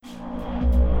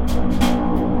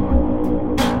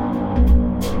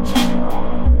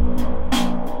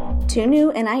Two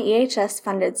new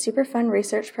NIEHS-funded Superfund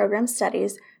Research Program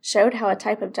studies showed how a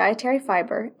type of dietary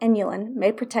fiber, Inulin,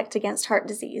 may protect against heart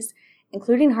disease,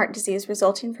 including heart disease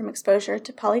resulting from exposure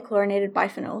to polychlorinated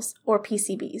biphenyls, or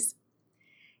PCBs.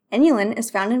 Inulin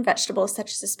is found in vegetables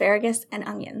such as asparagus and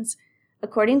onions.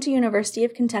 According to University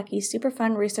of Kentucky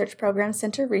Superfund Research Program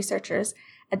Center researchers,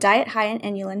 a diet high in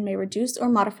inulin may reduce or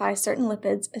modify certain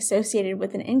lipids associated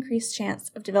with an increased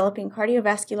chance of developing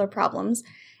cardiovascular problems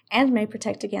and may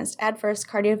protect against adverse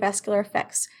cardiovascular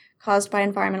effects caused by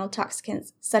environmental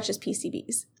toxicants such as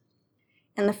PCBs.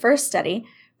 In the first study,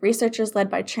 researchers led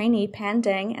by trainee Pan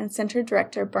Deng and Center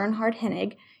Director Bernhard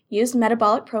Hennig used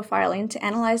metabolic profiling to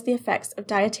analyze the effects of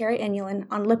dietary inulin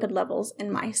on lipid levels in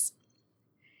mice.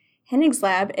 Hennig's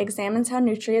lab examines how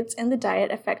nutrients in the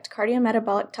diet affect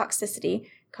cardiometabolic toxicity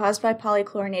caused by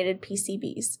polychlorinated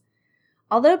PCBs.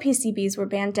 Although PCBs were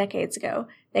banned decades ago,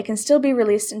 they can still be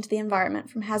released into the environment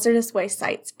from hazardous waste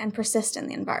sites and persist in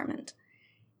the environment.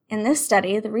 In this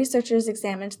study, the researchers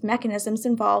examined the mechanisms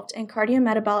involved in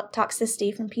cardiometabolic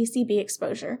toxicity from PCB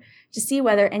exposure to see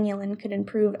whether inulin could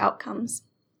improve outcomes.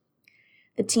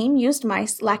 The team used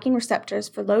mice lacking receptors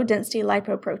for low-density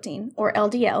lipoprotein, or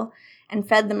LDL, and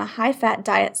fed them a high-fat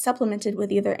diet supplemented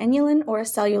with either inulin or a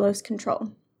cellulose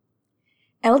control.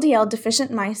 LDL-deficient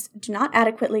mice do not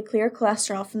adequately clear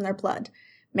cholesterol from their blood,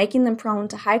 making them prone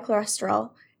to high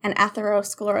cholesterol and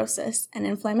atherosclerosis, an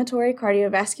inflammatory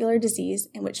cardiovascular disease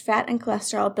in which fat and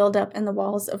cholesterol build up in the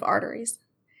walls of arteries.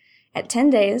 At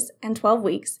 10 days and 12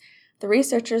 weeks, the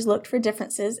researchers looked for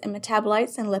differences in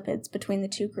metabolites and lipids between the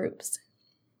two groups.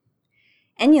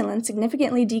 Inulin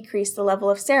significantly decreased the level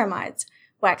of ceramides,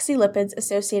 waxy lipids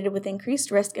associated with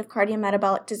increased risk of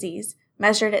cardiometabolic disease,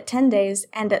 measured at 10 days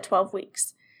and at 12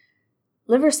 weeks.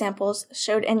 Liver samples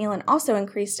showed inulin also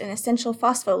increased an essential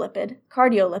phospholipid,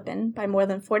 cardiolipin, by more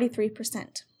than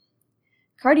 43%.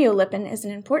 Cardiolipin is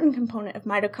an important component of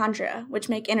mitochondria, which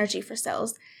make energy for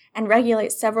cells, and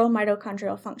regulates several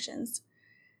mitochondrial functions.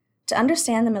 To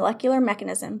understand the molecular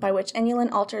mechanism by which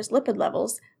inulin alters lipid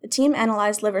levels, the team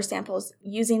analyzed liver samples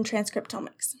using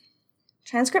transcriptomics.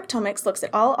 Transcriptomics looks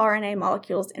at all RNA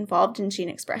molecules involved in gene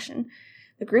expression.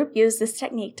 The group used this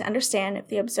technique to understand if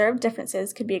the observed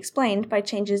differences could be explained by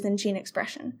changes in gene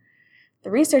expression.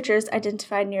 The researchers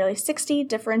identified nearly 60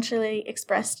 differentially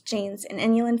expressed genes in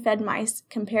inulin-fed mice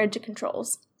compared to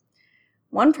controls.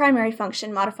 One primary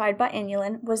function modified by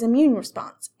inulin was immune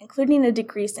response, including a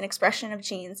decrease in expression of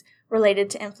genes related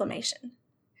to inflammation.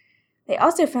 They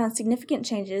also found significant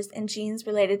changes in genes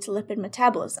related to lipid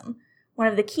metabolism. One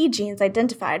of the key genes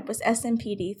identified was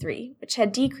SMPD3, which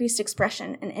had decreased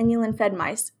expression in inulin-fed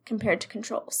mice compared to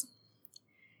controls.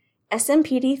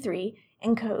 SMPD3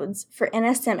 encodes for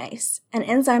NSMase, an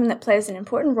enzyme that plays an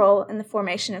important role in the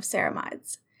formation of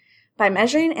ceramides. By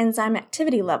measuring enzyme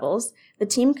activity levels, the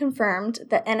team confirmed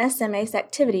that NSMase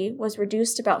activity was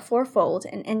reduced about fourfold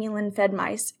in inulin-fed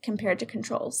mice compared to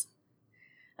controls.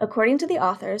 According to the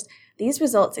authors, these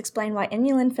results explain why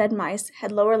inulin-fed mice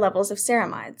had lower levels of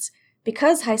ceramides.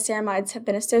 Because high ceramides have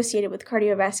been associated with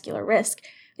cardiovascular risk,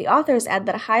 the authors add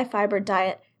that a high-fiber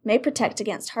diet may protect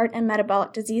against heart and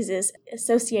metabolic diseases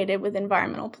associated with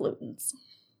environmental pollutants.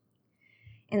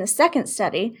 In the second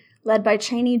study, led by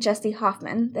trainee Jesse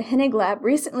Hoffman, the Hennig lab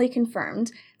recently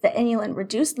confirmed that inulin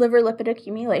reduced liver lipid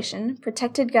accumulation,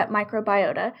 protected gut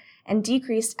microbiota, and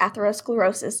decreased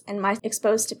atherosclerosis in mice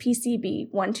exposed to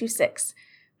PCB 126,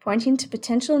 pointing to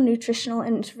potential nutritional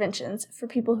interventions for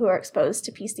people who are exposed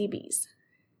to PCBs.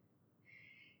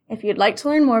 If you'd like to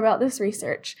learn more about this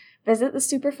research, visit the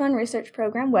Superfund Research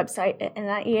Program website at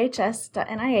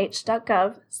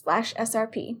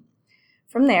niehs.nih.gov/SRP.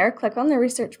 From there, click on the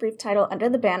research brief title under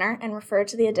the banner and refer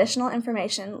to the additional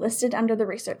information listed under the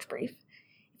research brief.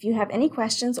 If you have any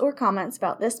questions or comments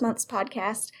about this month's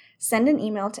podcast, send an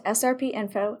email to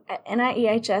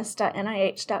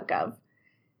srpinfo@niehs.nih.gov.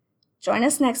 Join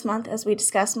us next month as we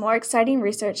discuss more exciting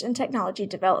research and technology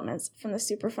developments from the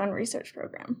Superfund Research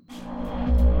Program.